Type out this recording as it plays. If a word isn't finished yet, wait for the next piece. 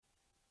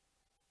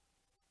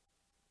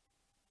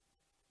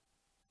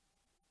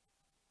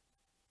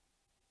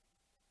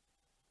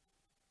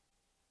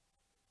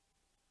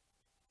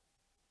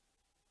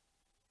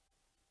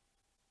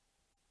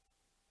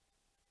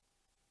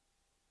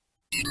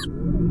Hi,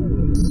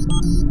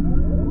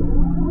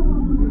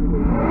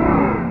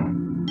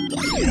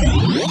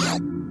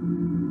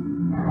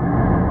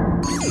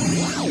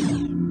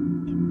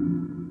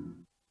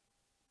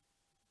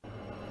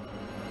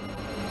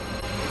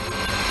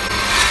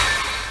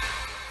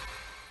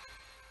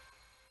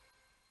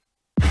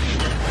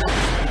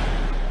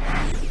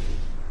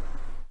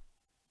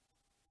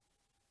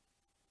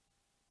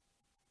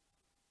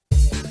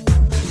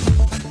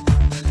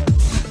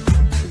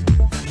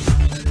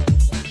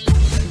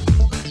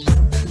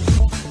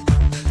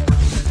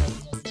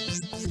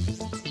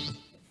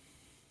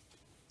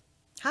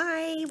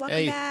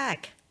 welcome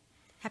back.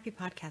 Happy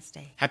podcast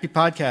day. Happy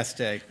podcast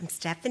day. I'm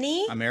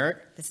Stephanie. I'm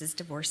Eric. This is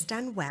Divorce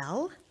Done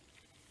Well.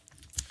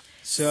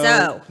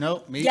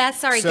 No, me. Yeah,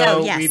 sorry, so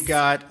go, yes. We've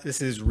got,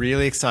 this is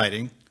really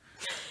exciting.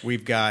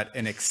 We've got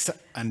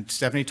and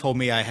Stephanie told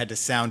me I had to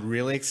sound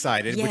really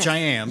excited, Yes, which I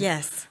am.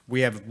 yes.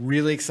 We have a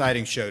really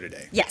exciting show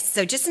today. Yes,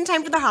 so just in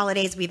time for the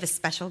holidays, we have a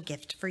special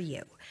gift for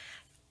you,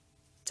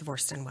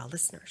 Divorce Done Well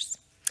listeners.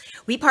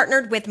 We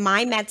partnered with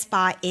My Med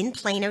Spa in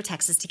Plano,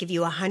 Texas to give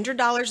you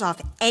 $100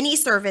 off any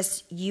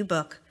service you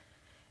book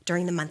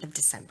during the month of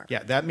December.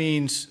 Yeah, that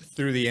means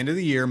through the end of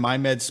the year, My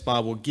Med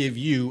Spa will give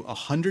you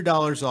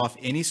 $100 off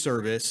any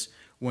service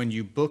when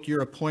you book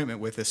your appointment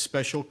with a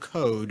special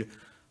code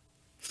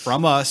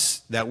from us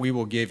that we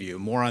will give you.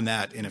 More on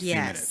that in a few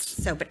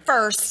minutes. So, but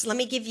first, let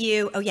me give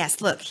you,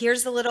 look,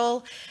 here's a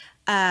little,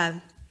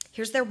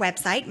 here's their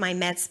website,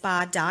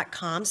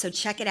 mymedspa.com. So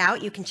check it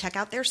out. You can check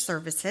out their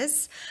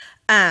services.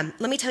 Let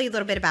me tell you a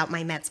little bit about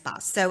My Med Spa.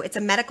 So it's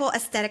a medical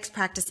aesthetics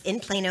practice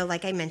in Plano,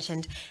 like I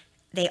mentioned.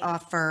 They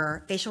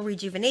offer facial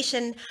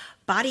rejuvenation,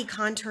 body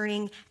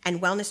contouring,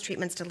 and wellness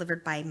treatments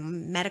delivered by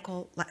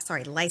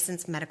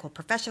licensed medical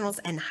professionals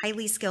and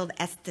highly skilled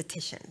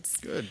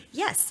estheticians. Good.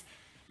 Yes.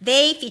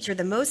 They feature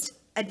the most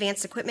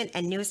advanced equipment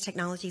and newest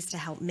technologies to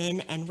help men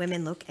and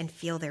women look and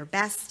feel their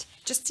best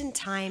just in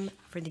time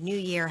for the new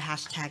year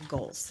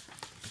 #goals.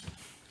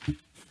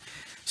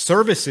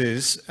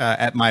 Services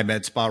at My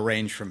Med Spa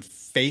range from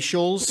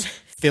facials,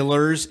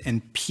 fillers,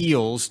 and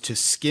peels to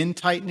skin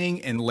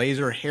tightening and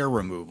laser hair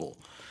removal,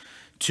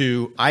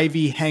 to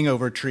IV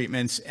hangover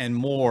treatments and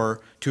more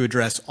to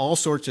address all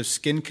sorts of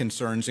skin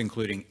concerns,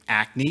 including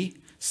acne,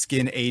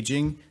 skin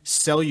aging,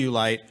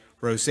 cellulite,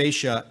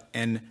 rosacea,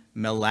 and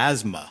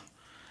melasma.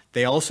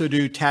 They also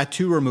do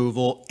tattoo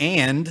removal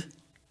and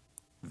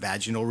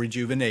vaginal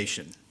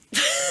rejuvenation.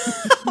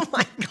 Oh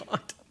my God.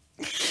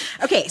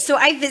 Okay, so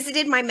I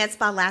visited My Med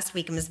Spa last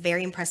week and was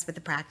very impressed with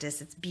the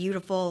practice. It's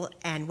beautiful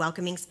and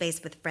welcoming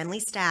space with friendly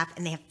staff,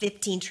 and they have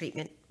 15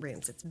 treatment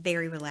rooms. It's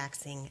very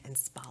relaxing and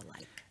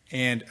spa-like.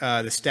 And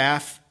the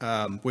staff,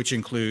 which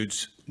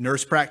includes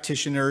nurse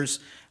practitioners,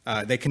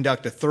 they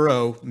conduct a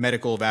thorough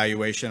medical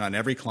evaluation on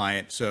every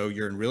client, so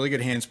you're in really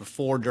good hands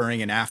before,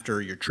 during, and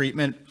after your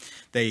treatment.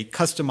 They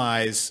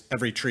customize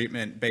every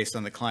treatment based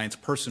on the client's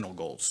personal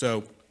goals.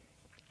 So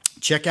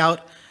check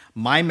out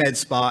My Med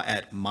Spa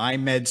at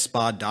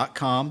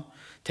mymedspa.com.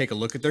 Take a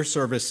look at their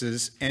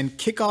services and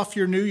kick off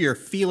your new year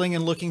feeling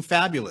and looking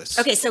fabulous.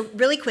 Okay, so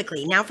really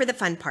quickly, now for the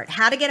fun part.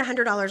 How to get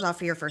 $100 off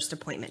for your first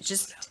appointment.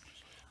 Just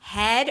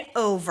head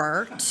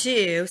over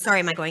to, sorry,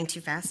 am I going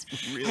too fast?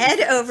 Really head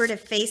fast. Over to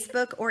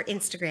Facebook or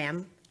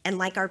Instagram and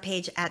like our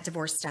page at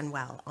Divorce Done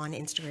Well on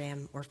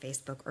Instagram or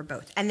Facebook or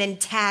both. And then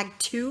tag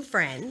 2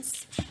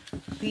 friends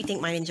who you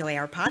think might enjoy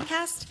our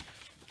podcast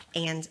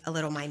and a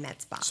little My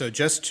Med Spa. So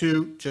just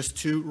to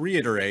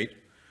reiterate,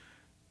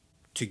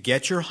 to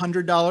get your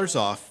 $100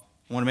 off,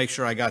 I want to make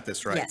sure I got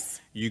this right.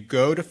 Yes. You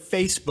go to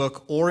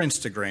Facebook or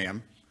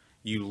Instagram,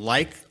 you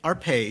like our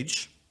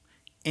page,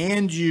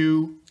 and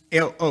you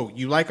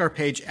like our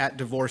page at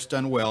Divorce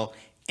Done Well,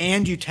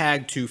 and you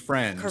tag 2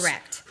 friends.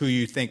 Correct. Who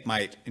you think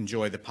might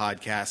enjoy the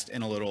podcast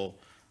and a little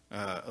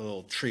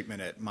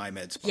treatment at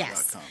mymedspa.com.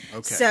 Yes.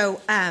 Okay.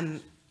 So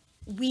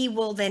we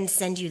will then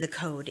send you the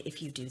code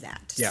if you do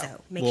that. Yeah.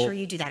 So make sure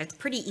you do that. It's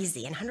pretty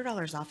easy, and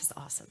 $100 off is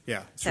awesome.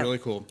 Yeah, it's really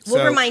cool.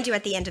 We'll remind you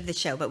at the end of the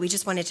show, but we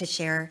just wanted to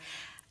share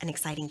an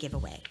exciting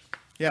giveaway.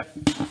 Yeah.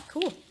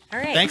 Cool. All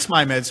right. Thanks,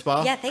 My Med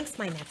Spa. Yeah, thanks,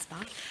 My Med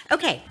Spa.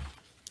 Okay.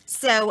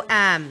 So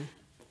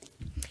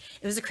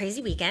it was a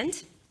crazy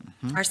weekend.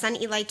 Mm-hmm. Our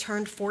son Eli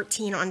turned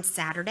 14 on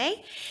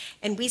Saturday,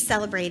 and we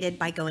celebrated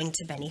by going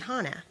to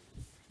Benihana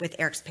with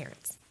Eric's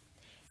parents.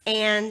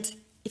 And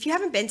if you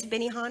haven't been to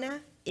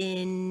Benihana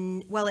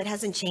it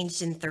hasn't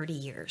changed in 30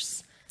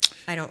 years.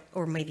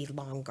 Or maybe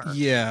longer.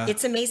 Yeah.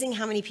 It's amazing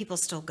how many people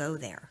still go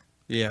there.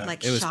 Yeah.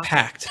 Like it was shopping.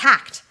 packed.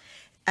 Packed.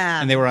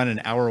 And they were on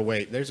an hour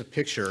wait. There's a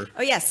picture.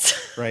 Oh, yes.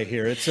 Right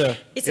here. It's a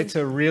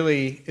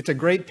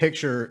great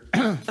picture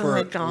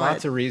for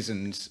lots of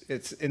reasons.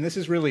 And this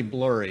is really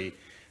blurry,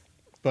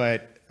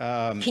 but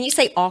can you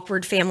say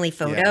awkward family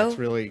photo?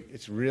 Yeah,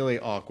 it's really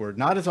awkward.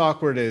 Not as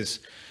awkward as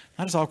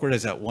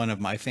that one of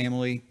my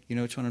family. You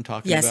know which one I'm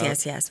talking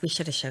about? Yes. We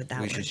should have showed that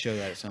one. We should show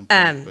that at some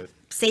point.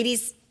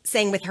 Sadie's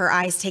saying with her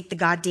eyes, take the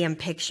goddamn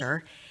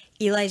picture.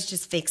 Eli's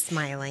just fake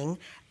smiling.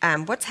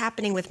 What's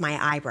happening with my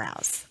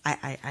eyebrows?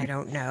 I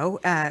don't know.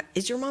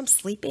 Is your mom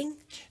sleeping?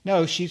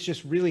 No, she's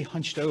just really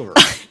hunched over.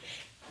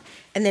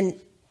 And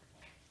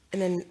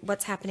then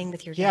what's happening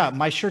with your Yeah, dad?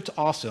 my shirt's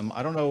awesome.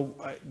 I don't know.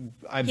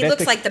 I He bet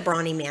looks the, like the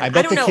brawny man. I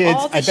bet don't the know kids.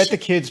 all the I bet the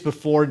shit- kids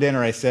before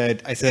dinner. I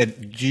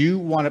said, do you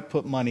want to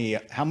put money?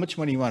 How much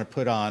money you want to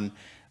put on?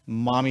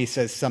 Mommy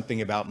says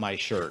something about my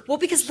shirt. Well,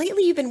 because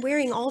lately you've been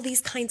wearing all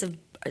these kinds of.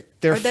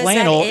 They're are those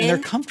flannel in? and they're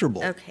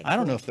comfortable. Okay, I don't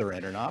cool. know if they're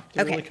in or not.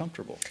 They're Okay. really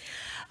comfortable.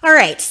 All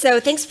right. So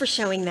thanks for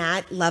showing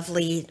that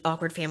lovely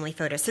awkward family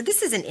photo. So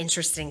this is an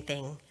interesting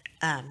thing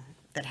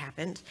that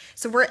happened.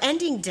 So we're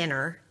ending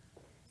dinner,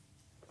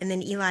 and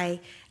then Eli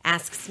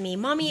asks me,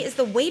 "Mommy, is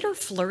the waiter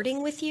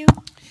flirting with you?"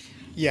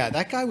 Yeah,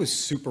 that guy was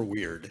super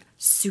weird.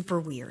 Super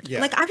weird.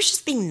 Yeah. Like I was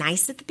just being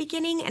nice at the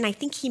beginning, and I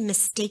think he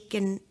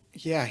mistaken.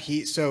 Yeah,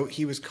 he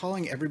was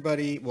calling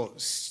everybody, well,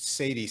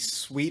 Sadie,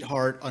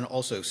 sweetheart, and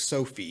also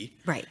Sophie.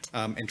 Right.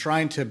 And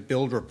trying to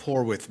build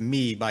rapport with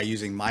me by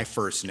using my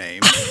first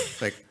name.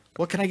 Like,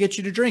 what can I get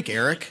you to drink,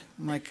 Eric?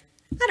 I'm like,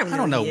 I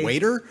don't know you.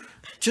 waiter.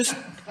 Just,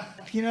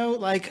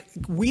 like,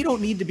 we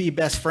don't need to be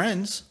best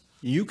friends.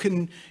 You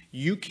can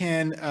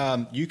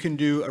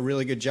do a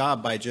really good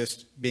job by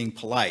just being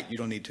polite. You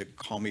don't need to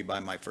call me by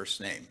my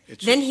first name.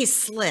 It's Then he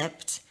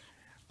slipped.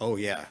 Oh,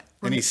 yeah.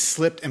 And he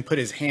slipped and put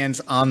his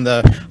hands on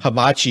the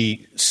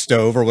hibachi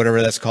stove or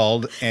whatever that's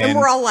called. And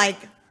we're all like,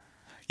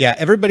 Yeah,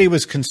 everybody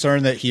was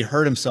concerned that he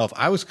hurt himself.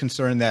 I was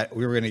concerned that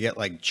we were going to get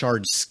like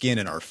charred skin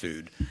in our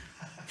food.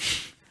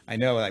 I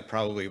know that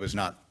probably was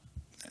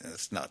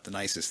that's not the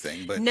nicest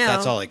thing, but No.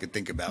 that's all I could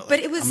think about. But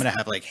Like, it was- I'm going to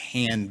have like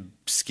hand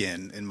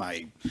skin in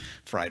my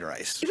fried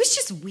rice. it was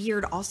just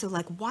weird also.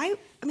 Like, why?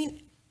 I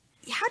mean,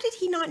 how did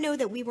he not know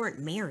that we weren't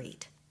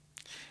married?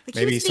 Like,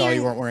 Maybe he was saw you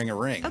being- weren't wearing a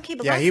ring. Okay,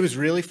 but yeah, let's- he was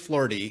really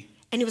flirty.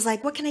 And he was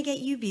like, "What can I get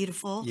you,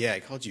 beautiful?" Yeah,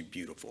 he called you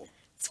beautiful.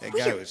 That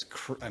weird. guy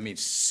was,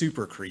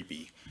 super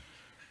creepy.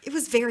 It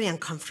was very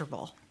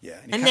uncomfortable. Yeah,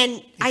 And, and he then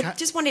ki- he I ki-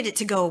 just wanted it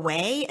to go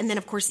away. And then,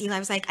 of course, Eli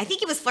was like, "I think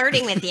he was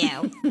flirting with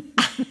you."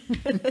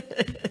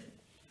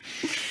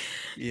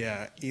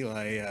 Yeah,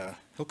 Eli,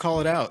 he'll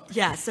call it out.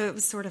 Yeah, so it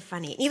was sort of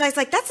funny. Eli's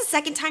like, "That's the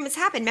second time it's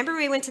happened. Remember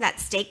we went to that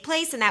steak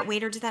place and that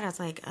waiter did that?" I was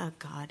like, "Oh,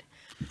 God.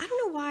 I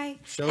don't know why."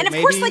 So and of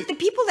course, maybe- like the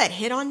people that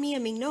hit on me, I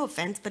mean, no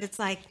offense, but it's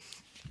like,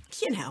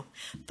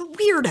 the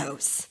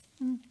weirdos.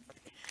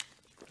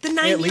 The 9-year-old.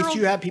 Hey, at least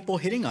you have people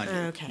hitting on you.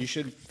 Okay. You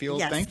should feel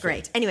Yes, thankful.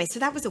 great. Anyway, so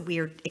that was a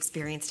weird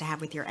experience to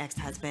have with your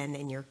ex-husband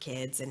and your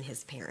kids and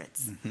his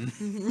parents.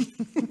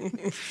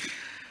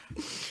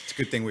 It's a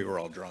good thing we were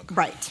all drunk.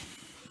 Right.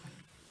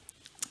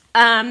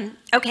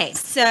 Okay,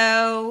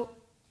 so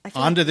I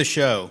feel On like to the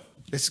show.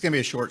 This is going to be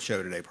a short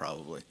show today,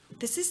 probably.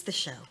 this is the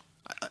show.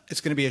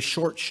 It's going to be a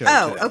short show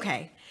Oh, today.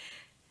 okay.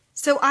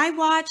 So I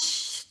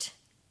watched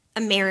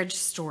A Marriage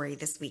Story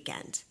this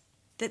weekend.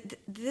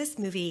 This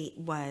movie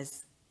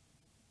was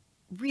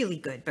really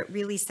good, but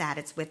really sad.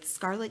 It's with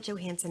Scarlett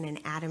Johansson and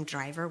Adam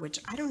Driver, which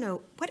I don't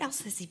know. What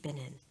else has he been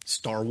in?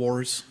 Star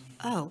Wars.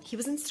 Oh, he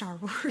was in Star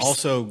Wars.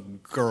 Also,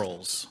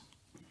 Girls.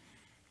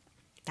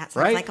 that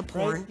sounds Right? like a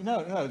porn. Right?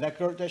 No,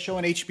 that show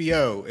on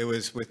HBO. It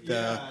was with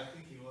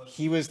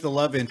he was the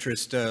love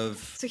interest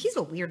of So he's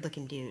a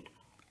weird-looking dude.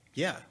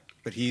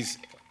 but he's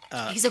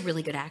He's a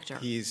really good actor.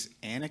 he's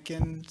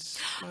Anakin's.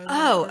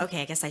 Oh,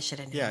 okay. I guess I should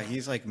have known. Yeah,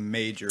 he's like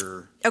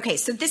major. Okay,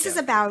 so this is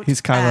about.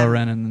 He's Kylo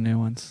Ren in the new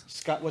ones.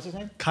 Scott, what's his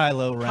name?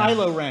 Kylo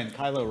Ren.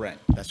 Kylo Ren.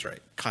 That's right.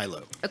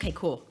 Kylo. Okay,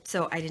 cool.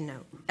 So I didn't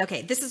know.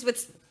 Okay, this is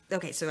what's.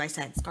 Okay, so I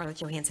said Scarlett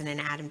Johansson and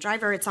Adam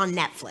Driver. It's on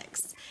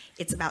Netflix.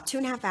 It's about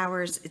 2.5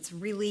 hours. It's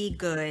really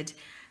good.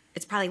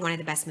 It's probably one of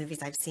the best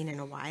movies I've seen in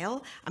a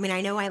while. I mean,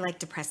 I know I like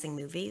depressing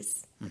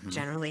movies.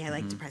 Generally, I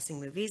like depressing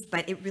movies,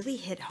 but it really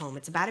hit home.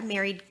 It's about a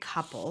married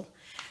couple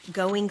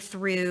going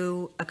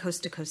through a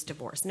coast-to-coast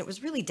divorce, and it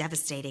was really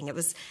devastating. It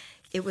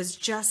was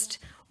just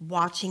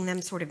watching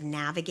them sort of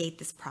navigate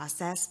this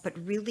process, but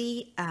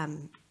really,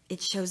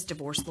 it shows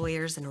divorce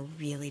lawyers in a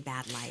really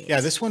bad light.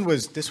 Yeah, this one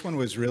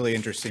was really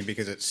interesting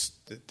because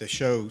the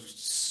show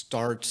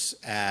starts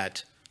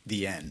at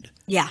the end.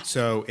 Yeah.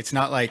 So it's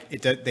not like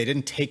they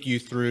didn't take you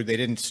through. They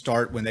didn't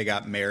start when they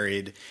got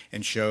married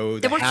and show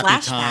the There were happy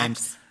flashbacks.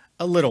 times.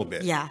 A little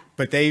bit. Yeah.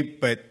 But they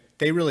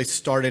really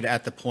started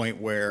at the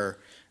point where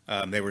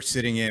they were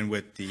sitting in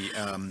with the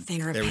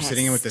They were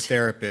sitting in with the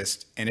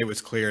therapist, and it was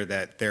clear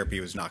that therapy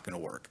was not going to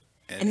work.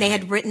 And they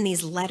had written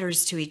these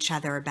letters to each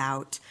other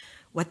about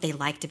what they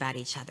liked about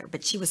each other,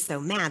 but she was so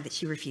mad that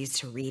she refused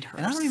to read hers.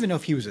 And I don't even know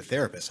if he was a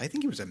therapist. I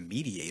think he was a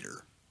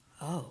mediator.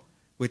 Oh.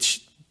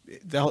 Which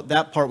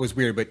that part was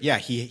weird, but yeah,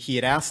 he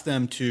had asked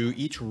them to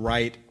each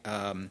write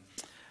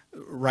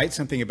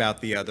something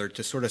about the other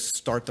to sort of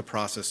start the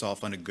process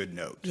off on a good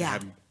note, to Yeah.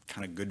 have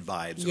kind of good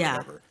vibes or Yeah.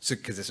 whatever. So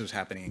because this was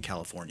happening in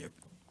California,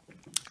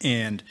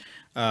 and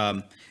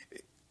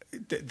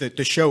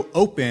the show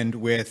opened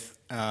with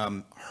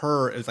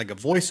her, it was like a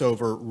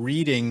voiceover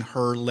reading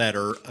her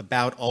letter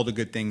about all the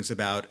good things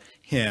about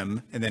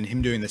him, and then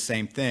him doing the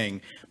same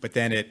thing, but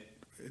then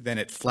then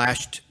it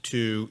flashed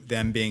to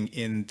them being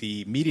in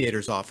the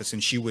mediator's office,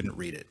 and she wouldn't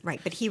read it. Right,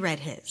 but he read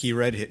his. He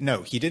read it.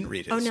 No, he didn't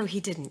read it. Oh, no, he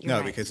didn't. You're No,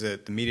 right. because the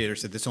mediator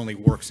said this only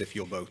works if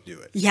you'll both do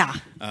it. Yeah.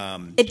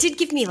 It did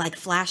give me like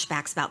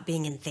flashbacks about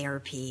being in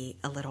therapy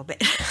a little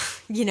bit,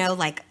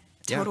 like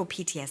total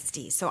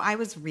PTSD. So I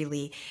was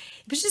really,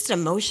 it was just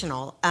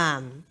emotional.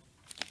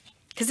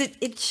 Because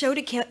it showed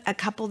a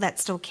couple that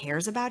still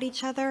cares about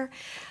each other,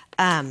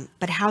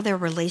 but how their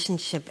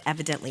relationship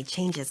evidently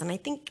changes. And I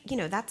think,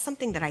 that's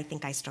something that I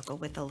think I struggle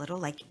with a little.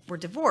 Like, we're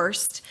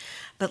divorced,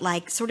 but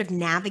like sort of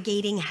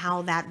navigating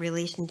how that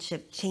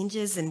relationship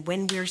changes and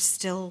when it's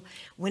still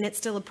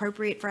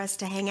appropriate for us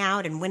to hang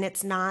out and when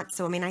it's not.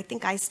 So, I mean, I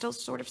think I still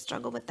sort of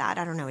struggle with that.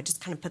 I don't know. It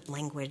just kind of put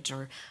language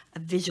or a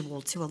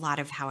visual to a lot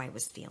of how I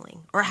was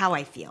feeling or how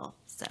I feel.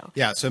 So.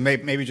 Yeah, so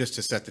maybe just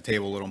to set the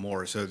table a little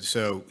more.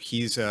 So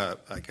he's a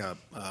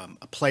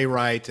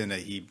playwright, and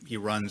he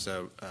runs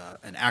an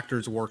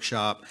actors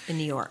workshop In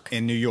New York.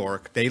 In New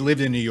York, they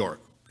lived in New York.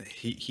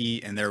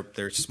 He and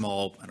their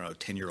small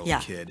 10-year-old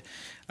kid.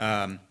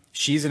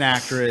 She's an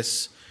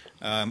actress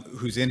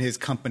who's in his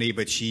company,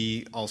 but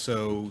she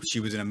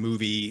was in a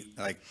movie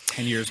like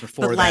 10 years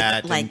before But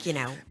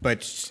that.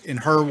 But in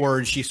her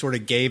words, she sort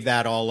of gave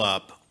that all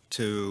up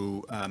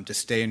to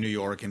stay in New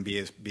York and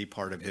be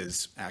part of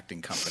his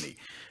acting company,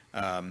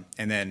 and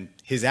then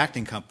his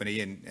acting company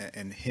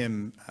and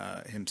him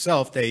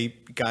himself, he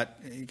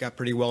got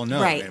pretty well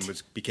known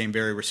and became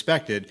very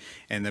respected.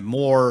 And the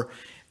more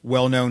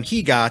well known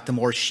he got, the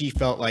more she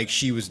felt like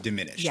she was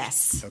diminished.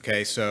 Yes.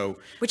 Okay. So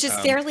which is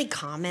fairly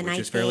common. Which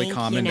is fairly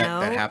common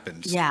that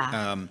happens.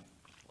 Yeah.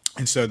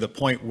 And so the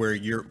point where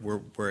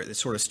it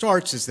sort of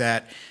starts is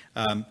that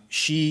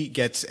she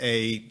gets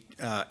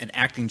an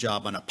acting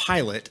job on a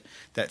pilot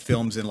that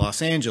films in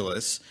Los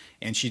Angeles,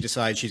 and she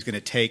decides she's going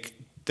to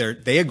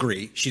they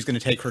agree she's going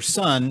to take her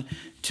son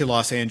to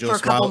Los Angeles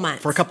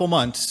for a couple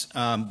months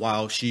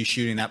while she's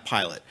shooting that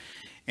pilot.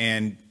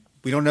 And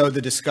we don't know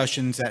the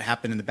discussions that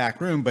happened in the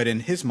back room, but in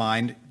his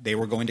mind, they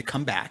were going to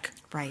come back.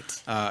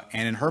 Right.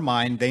 And in her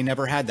mind, they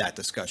never had that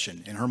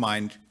discussion. In her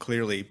mind,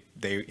 clearly,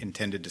 they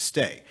intended to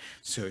stay.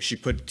 So she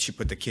put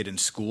the kid in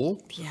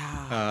school.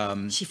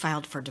 Yeah. She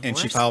filed for divorce. And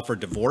she filed for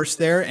divorce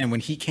there. And when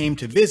he came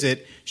to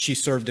visit, she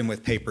served him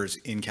with papers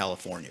in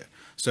California.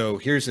 So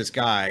here's this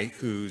guy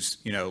who's,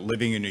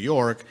 living in New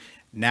York,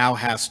 now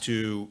has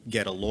to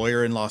get a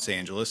lawyer in Los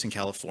Angeles in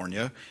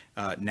California,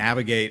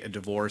 navigate a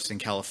divorce in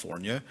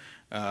California,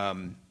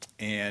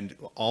 and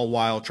all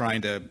while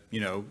trying to,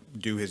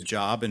 do his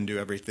job and do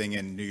everything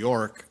in New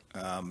York.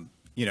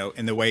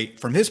 In the way,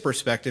 from his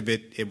perspective,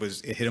 it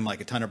hit him like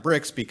a ton of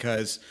bricks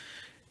because,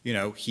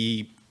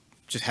 he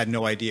just had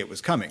no idea it was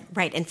coming.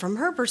 Right. And from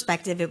her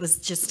perspective, it was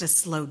just a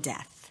slow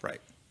death.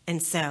 Right.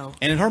 And so.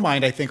 And in her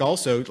mind, I think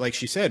also, like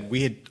she said,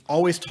 we had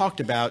always talked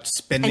about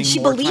spending and she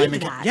more believed time in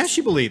that. Yeah,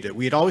 she believed it.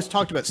 We had always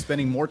talked about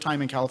spending more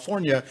time in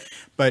California,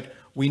 but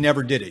we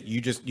never did it.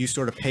 You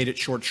sort of paid it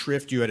short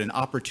shrift. You had an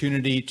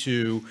opportunity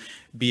to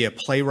be a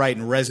playwright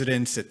in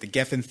residence at the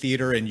Geffen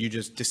Theater, and you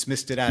just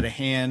dismissed it out of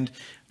hand.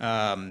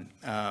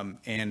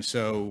 And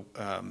so,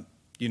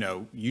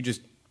 you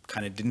just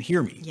kind of didn't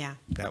hear me. Yeah.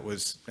 That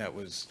was.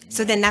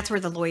 So then that's where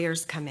the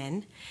lawyers come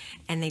in,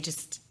 and they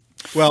just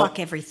fuck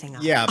everything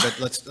up. Yeah, but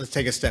let's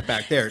take a step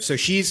back there. So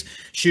she's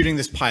shooting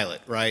this pilot,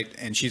 right?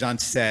 And she's on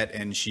set,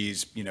 and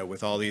she's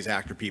with all these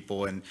actor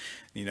people, and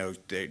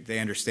they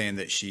understand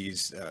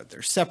that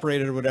they're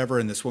separated or whatever.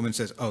 And this woman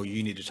says, "Oh,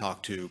 you need to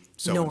talk to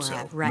so and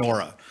so,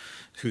 Nora,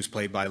 who's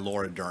played by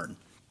Laura Dern."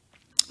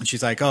 And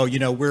she's like, "Oh,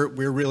 we're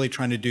really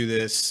trying to do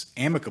this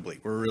amicably.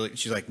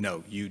 She's like,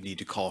 "No, you need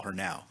to call her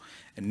now."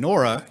 And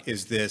Nora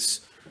is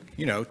this,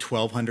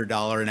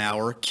 $1,200 an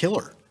hour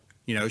killer.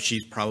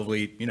 She's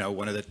probably,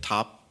 one of the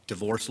top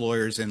divorce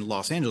lawyers in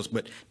Los Angeles,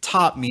 but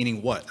top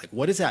meaning what? Like,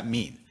 what does that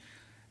mean?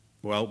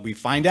 Well, we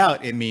find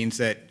out it means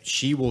that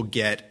she will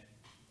get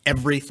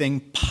everything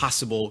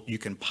possible you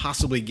can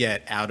possibly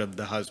get out of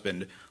the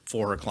husband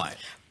for her client.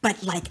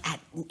 But like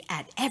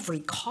at every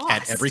cost.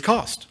 At every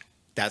cost.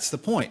 That's the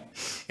point.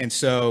 And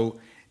so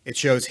it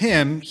shows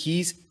him,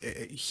 he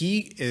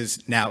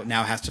is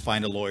now has to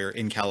find a lawyer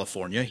in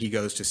California. He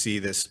goes to see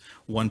this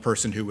one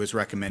person who was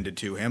recommended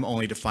to him,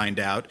 only to find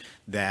out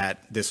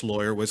that this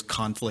lawyer was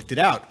conflicted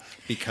out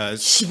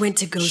because she went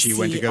to go see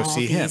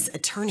him. These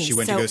attorneys. She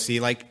went to go see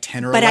like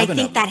 10 or but 11 But I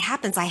think of them. that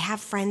happens. I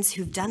have friends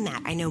who've done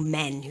that. I know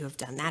men who have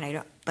done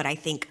that. But I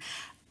think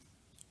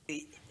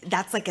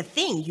that's like a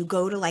thing. You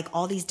go to like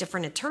all these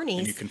different attorneys.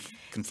 And you can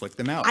conflict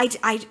them out.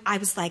 I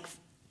was like,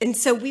 and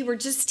so we were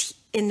just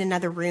in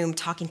another room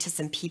talking to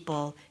some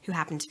people who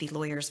happened to be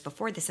lawyers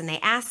before this, and they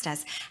asked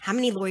us, how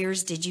many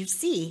lawyers did you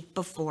see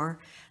before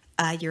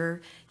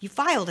you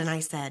filed? And I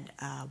said,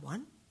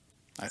 one.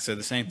 I said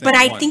the same thing. But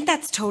I think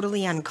that's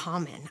totally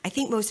uncommon. I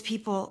think most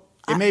people...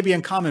 It may be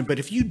uncommon, but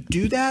if you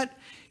do that,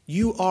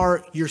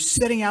 you're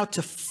setting out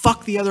to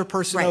fuck the other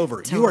person over.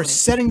 Totally. You are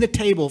setting the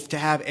table to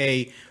have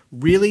a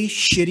really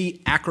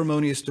shitty,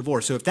 acrimonious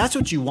divorce. So if that's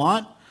what you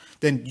want,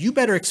 then you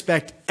better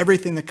expect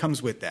everything that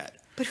comes with that.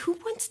 But who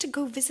wants to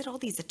go visit all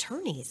these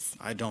attorneys?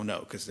 I don't know,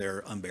 because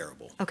they're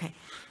unbearable. Okay.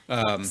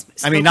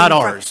 I mean, not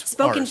ours.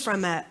 Spoken ours.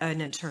 from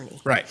an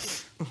attorney.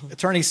 Right.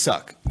 Attorneys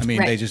suck. I mean,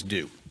 Right. they just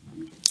do.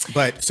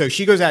 But so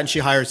she goes out and she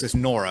hires this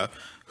Nora,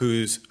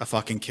 who's a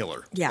fucking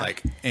killer. Yeah.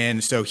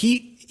 And so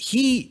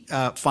he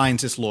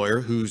finds this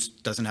lawyer who's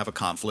doesn't have a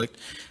conflict,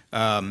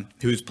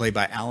 who's played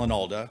by Alan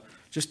Alda,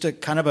 just a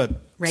kind of a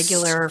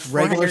Regular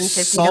regular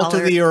 $450 salt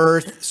of the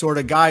earth sort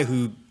of guy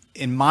who,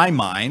 in my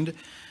mind,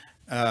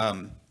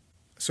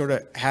 sort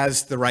of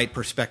has the right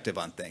perspective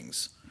on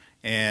things.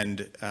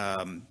 And,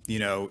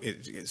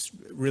 it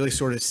really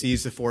sort of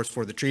sees the forest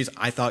for the trees.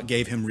 I thought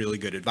gave him really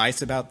good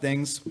advice about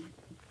things.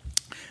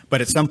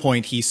 But at some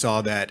point, he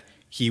saw that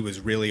he was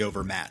really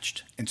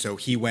overmatched. And so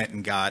he went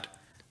and got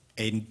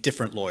a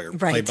different lawyer,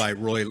 Right. played by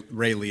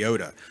Ray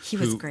Liotta. He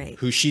was great.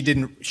 Who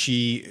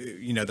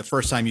the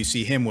first time you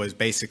see him was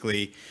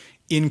basically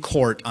in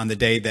court on the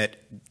day that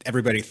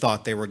everybody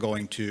thought they were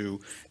going to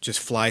just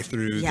fly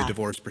through Yeah. the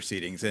divorce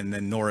proceedings. And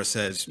then Nora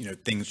says,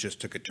 things just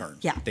took a turn.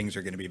 Yeah. Things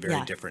are going to be very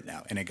Yeah. different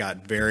now. And it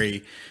got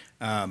very,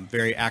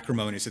 very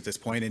acrimonious at this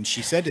point. And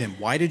she said to him,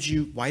 why didn't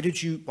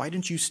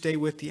you stay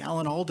with the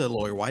Alan Alda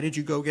lawyer? Why did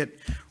you go get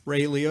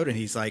Ray Liotta? And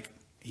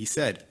he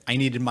said, I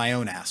needed my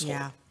own asshole.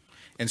 Yeah.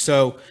 And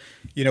so,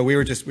 we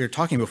were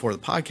talking before the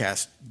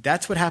podcast.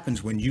 That's what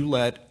happens when you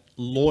let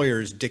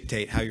lawyers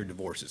dictate how your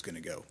divorce is going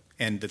to go.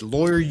 And the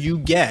lawyer you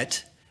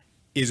get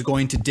is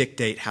going to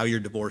dictate how your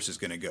divorce is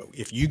going to go.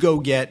 If you go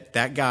get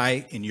that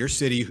guy in your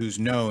city who's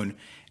known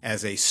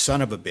as a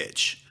son of a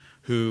bitch,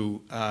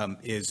 who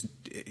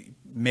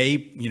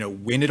may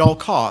win at all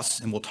costs,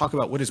 and we'll talk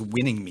about what does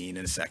winning mean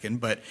in a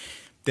second, but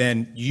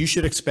then you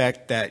should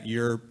expect that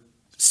your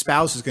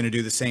spouse is going to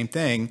do the same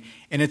thing,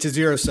 and it's a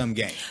zero-sum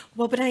game.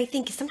 Well, but I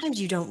think sometimes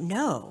you don't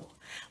know.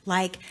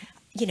 Like,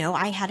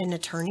 I had an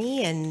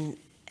attorney and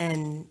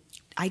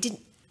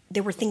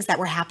there were things that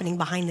were happening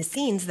behind the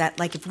scenes that,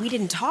 like, if we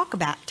didn't talk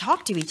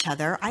to each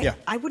other,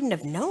 I wouldn't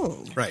have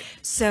known. Right.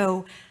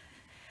 So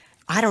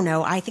I don't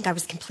know. I think I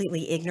was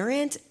completely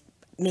ignorant.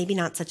 Maybe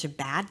not such a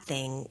bad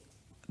thing,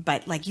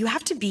 but like you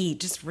have to be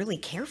just really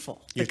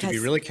careful. You have to be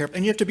really careful,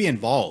 and you have to be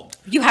involved.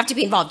 You have to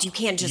be involved. You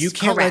can't just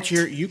correct.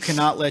 You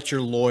cannot let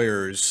your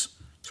lawyers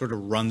sort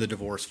of run the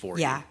divorce for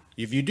you. Yeah.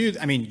 If you do,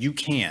 I mean, you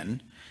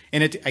can,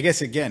 and I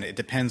guess again, it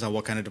depends on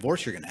what kind of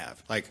divorce you're going to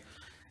have. Like,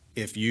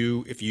 if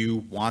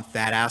you want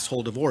that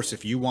asshole divorce,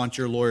 if you want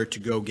your lawyer to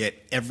go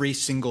get every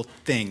single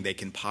thing they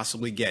can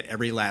possibly get,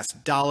 every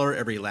last dollar,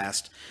 every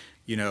last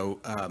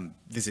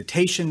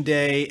visitation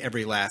day,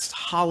 every last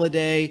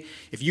holiday,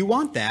 if you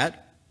want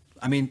that,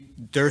 I mean,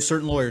 there are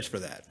certain lawyers for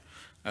that.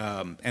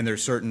 And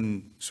there's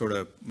certain sort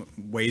of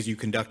ways you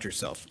conduct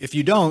yourself. If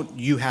you don't,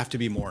 you have to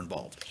be more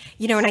involved.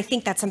 And I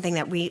think that's something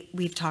that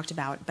we've talked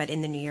about, but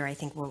in the new year, I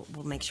think we'll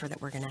make sure that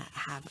we're going to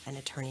have an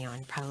attorney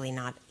on, probably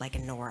not like a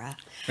Nora.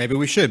 Maybe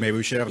we should. Maybe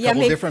we should have a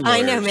couple different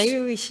lawyers. I know, maybe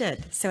we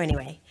should. So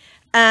anyway.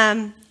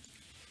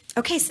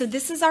 Okay, so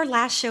this is our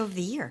last show of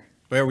the year.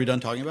 Wait, are we done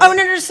talking about Oh, it?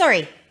 no,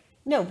 sorry.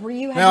 No, were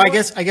you? No, I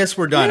guess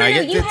we're done. No, I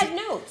you had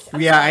notes.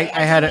 I'm Yeah, sorry.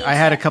 I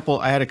had a couple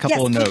Yes,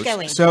 of keep notes.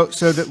 going.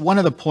 So one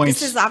of the points.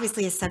 This is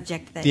obviously a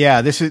subject that.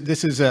 Yeah, this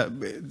is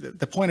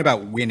the point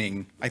about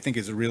winning, I think,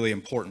 is a really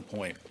important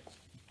point.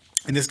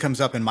 And this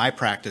comes up in my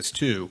practice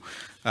too,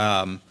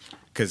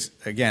 because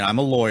again, I'm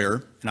a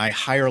lawyer and I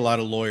hire a lot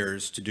of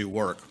lawyers to do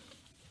work.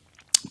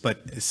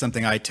 But it's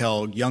something I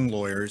tell young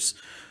lawyers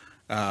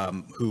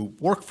who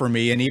work for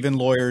me, and even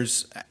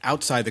lawyers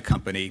outside the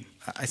company.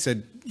 I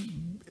said,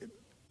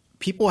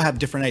 people have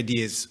different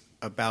ideas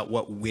about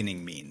what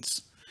winning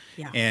means.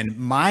 Yeah. And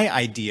my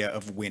idea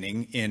of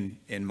winning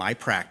in my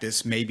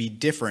practice may be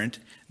different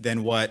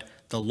than what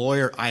the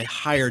lawyer I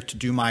hired to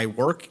do my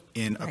work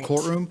in a Right.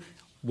 courtroom,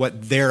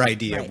 what their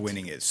idea of Right.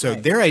 winning is. So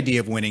Right. their idea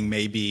of winning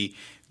may be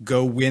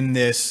go win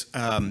this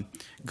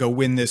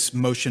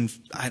motion.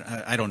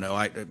 I don't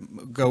know.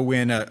 Go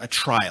win a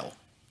trial.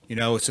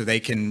 So they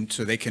can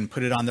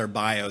put it on their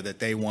bio that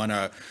they won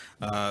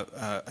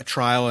a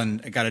trial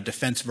and got a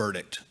defense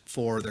verdict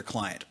for their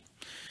client.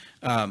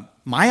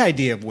 My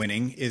idea of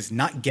winning is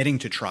not getting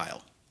to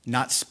trial,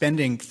 not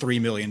spending $3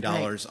 million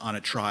Right. on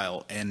a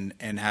trial and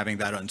having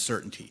that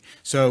uncertainty.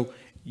 So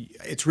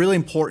it's really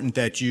important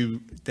that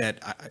in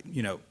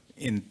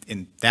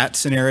that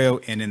scenario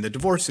and in the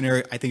divorce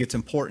scenario, I think it's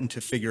important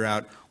to figure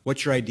out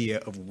what your idea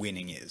of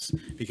winning is.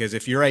 Because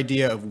if your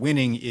idea of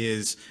winning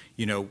is,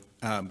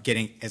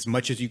 getting as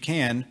much as you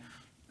can,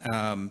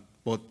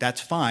 well, that's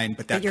fine,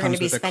 but that You're comes going to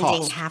be with a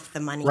spending cost. half the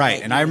money. Right.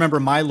 that And you- I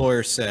remember my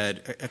lawyer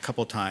said a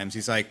couple times,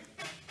 he's like,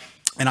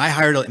 and I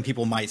hired, and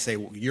people might say,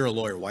 well, you're a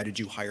lawyer. Why did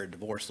you hire a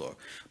divorce lawyer?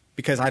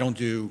 Because I don't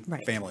do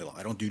Right. family law.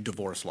 I don't do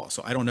divorce law.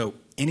 So I don't know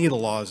any of the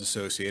laws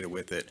associated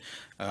with it.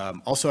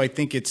 Also, I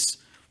think it's,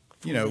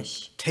 you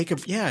Foolish.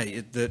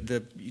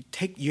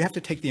 you have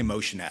to take the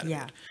emotion out of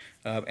Yeah. it.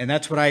 And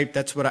that's what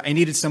I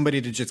needed,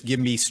 somebody to just give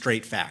me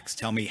straight facts,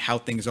 tell me how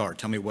things are,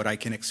 tell me what I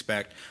can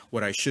expect,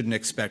 what I shouldn't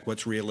expect,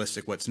 what's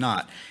realistic, what's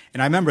not.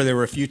 And I remember there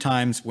were a few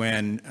times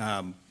when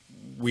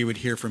we would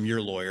hear from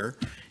your lawyer,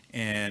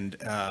 and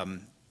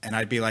and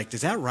I'd be like,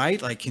 "Is that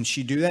right? Like, can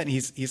she do that?" And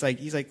he's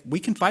like, "We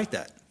can fight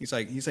that." He's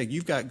like,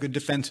 "You've got good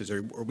defenses,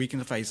 or we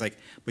can fight." He's like,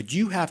 "But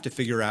you have to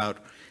figure out."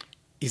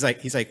 He's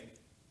like,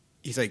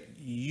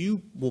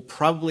 "You will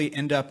probably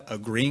end up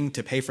agreeing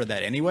to pay for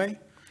that anyway."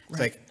 It's Right.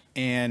 like,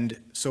 and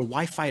so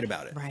why fight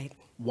about it? Right.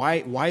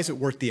 Why is it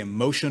worth the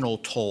emotional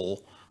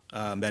toll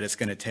that it's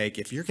going to take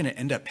if you're going to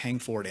end up paying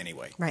for it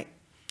anyway? Right.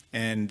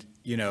 And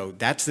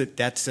that's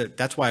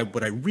why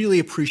what I really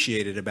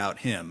appreciated about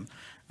him,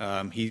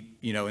 he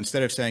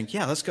instead of saying,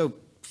 "Yeah, let's go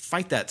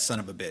fight that son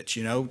of a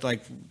bitch,"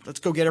 like, let's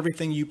go get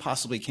everything you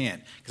possibly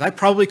can, because I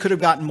probably could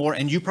have gotten more,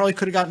 and you probably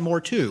could have gotten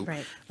more too.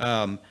 Right.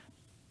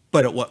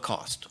 But at what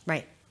cost?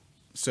 Right.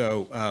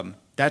 So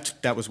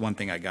that was one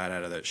thing I got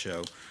out of that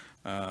show.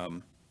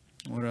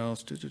 What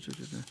else?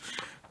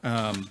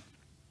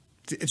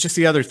 It's just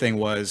the other thing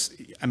was,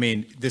 I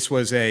mean,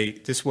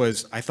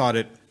 I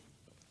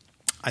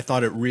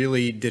thought it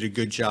really did a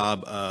good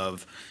job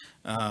of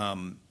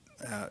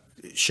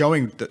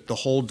showing the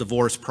whole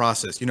divorce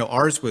process.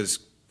 Ours was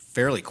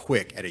fairly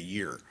quick at a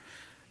year.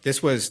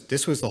 This was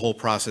the whole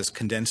process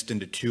condensed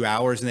into 2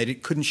 hours, and they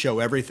couldn't show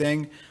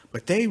everything,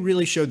 but they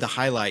really showed the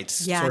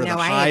highlights, Yeah, sort of no,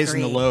 the I highs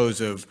and the agree.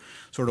 lows of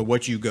sort of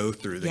what you go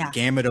through, the Yeah.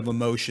 gamut of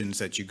emotions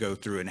that you go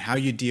through, and how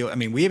you deal. I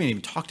mean, we haven't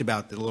even talked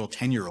about the little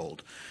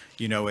 10-year-old,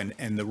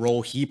 and the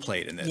role he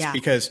played in this, Yeah.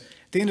 because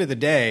at the end of the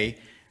day,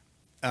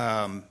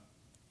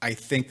 I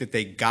think that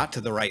they got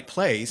to the right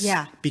place,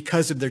 Yeah.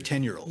 because of their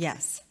 10-year-old,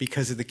 Yes.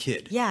 because of the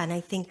kid. Yeah, and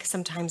I think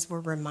sometimes we're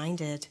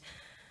reminded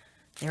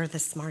they're the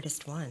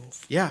smartest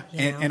ones. Yeah,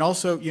 you know? and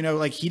also,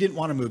 like, he didn't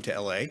want to move to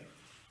LA.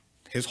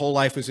 His whole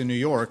life was in New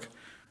York,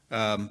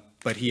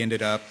 but he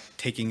ended up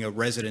taking a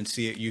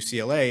residency at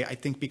UCLA, I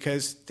think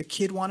because the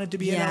kid wanted to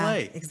be in Yeah, LA.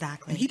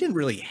 exactly. And he didn't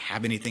really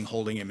have anything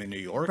holding him in New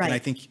York. Right. And I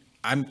think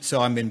I'm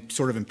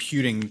sort of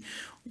imputing,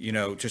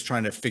 just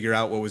trying to figure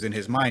out what was in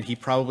his mind. He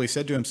probably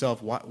said to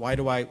himself, why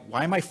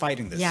am I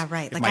fighting this? Yeah,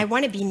 right. If Like, my- I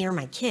want to be near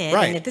my kid,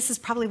 Right. and this is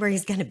probably where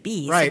he's going to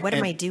be. Right. So what am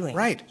and- I doing?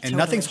 Right. And Totally.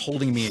 nothing's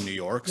holding me in New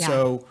York. Yeah.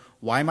 So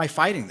why am I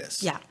fighting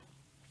this? Yeah.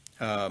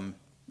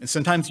 And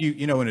sometimes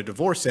in a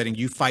divorce setting,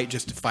 you fight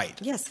just to fight.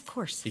 Yes, of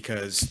course.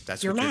 Because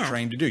that's You're what you're mad.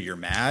 trained to do. You're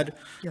mad.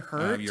 You're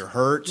hurt. You're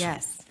hurt.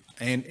 Yes.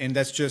 And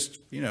that's just,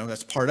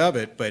 that's part of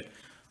it. But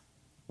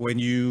when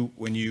you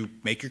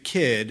make your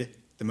kid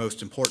the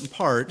most important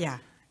part, Yeah.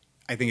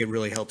 I think it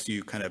really helps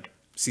you kind of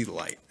see the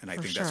light. And I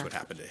For think sure. that's what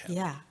happened to him.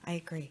 Yeah, I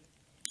agree.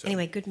 So-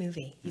 Anyway, good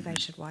movie. You guys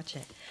should watch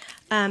it.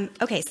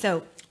 Okay,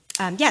 so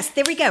yes,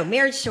 there we go.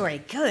 Marriage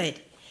Story.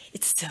 Good.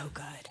 It's so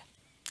good.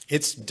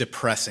 It's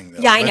depressing,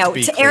 though. Yeah, I Let's know.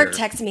 be So Eric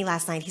clear. texted me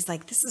last night. He's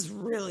like, "This is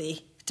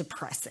really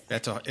depressing."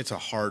 It's a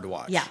hard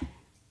watch. Yeah.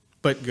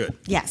 But good.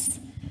 Yes.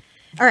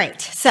 All right.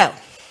 So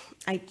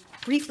I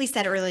briefly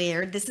said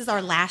earlier, this is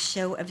our last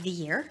show of the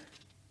year,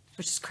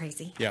 which is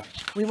crazy. Yeah.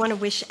 We want to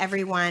wish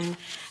everyone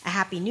a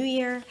happy new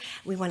year.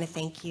 We want to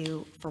thank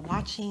you for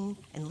watching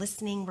and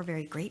listening. We're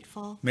very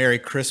grateful. Merry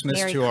Christmas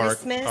Merry to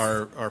Christmas.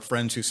 our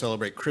friends who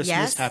celebrate Christmas.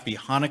 Yes. Happy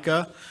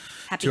Hanukkah.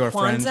 Happy to our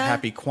friends, Kwanzaa.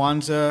 happy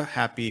Kwanzaa,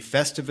 happy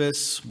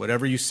Festivus,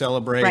 whatever you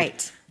celebrate.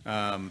 Right.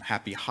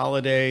 Happy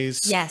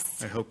holidays.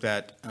 Yes. I hope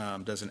that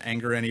doesn't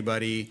anger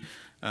anybody.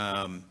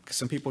 Because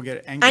some people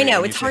get angry. I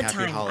know, when it's you say hard happy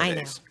time. I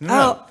holidays. know.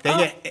 No, they Oh.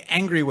 get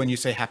angry when you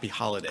say happy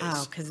holidays.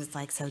 Oh, because it's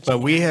like so. But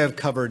we generic. have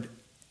covered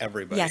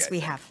everybody. Yes, I we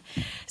think. have.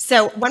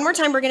 So one more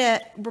time, we're going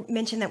to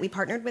mention that we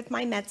partnered with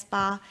My Med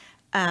Spa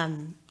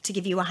to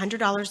give you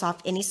 $100 off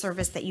any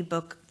service that you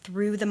book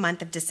through the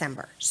month of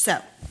December. So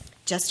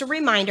just a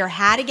reminder,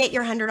 how to get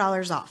your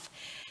 $100 off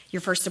your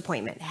first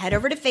appointment. Head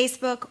over to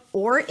Facebook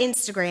or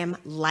Instagram,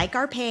 like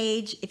our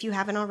page if you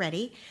haven't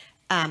already,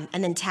 and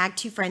then tag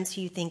 2 friends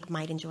who you think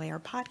might enjoy our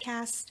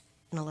podcast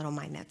and a little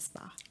My Med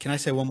Spa. Can I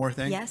say one more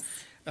thing? Yes.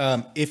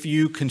 If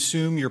you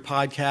consume your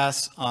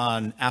podcasts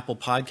on Apple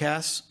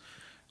Podcasts,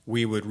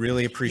 we would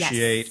really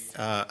appreciate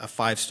a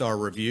 5-star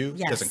review.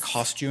 Yes. It doesn't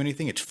cost you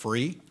anything. It's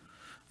free.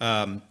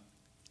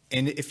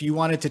 And if you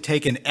wanted to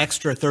take an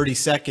extra 30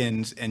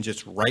 seconds and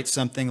just write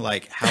something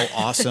like how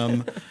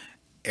awesome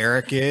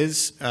Eric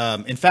is.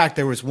 In fact,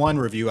 there was one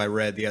review I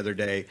read the other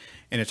day,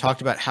 and it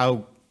talked about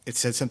how it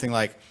said something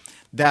like,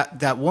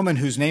 that woman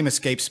whose name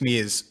escapes me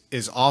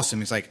is awesome.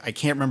 He's like, I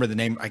can't remember the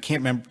name. I can't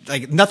remember,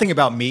 like, nothing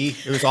about me.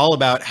 It was all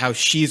about how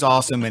she's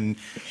awesome, and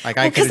like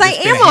I could Because have I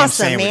just been a am ham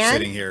awesome, sandwich man.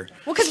 sitting here.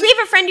 Well, because we have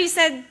a friend who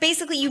said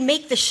basically you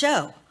make the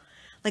show.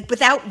 Like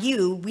without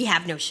you, we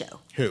have no show.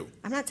 Who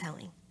I'm not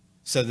telling.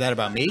 said that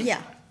about me?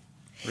 Yeah.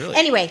 Really?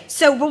 Anyway,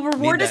 so we'll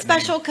reward Need a that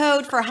special name.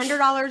 code for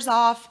 $100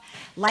 off.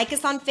 Like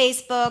us on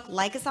Facebook,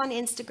 like us on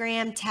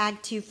Instagram,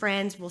 tag 2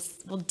 friends. We'll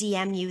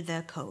DM you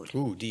the code.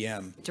 Ooh,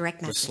 DM.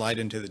 Direct We'll message. slide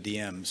into the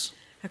DMs.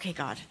 Okay,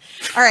 God.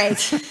 All right.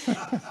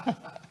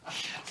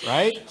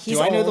 Right? He's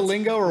Do I know the old.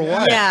 lingo or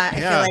what? Yeah, I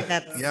feel like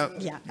that's Yep.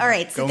 yeah. All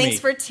right. So Go thanks me.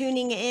 for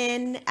tuning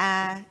in.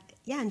 Yeah,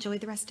 enjoy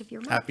the rest of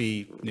your month.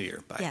 Happy New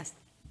Year. Bye. Yes.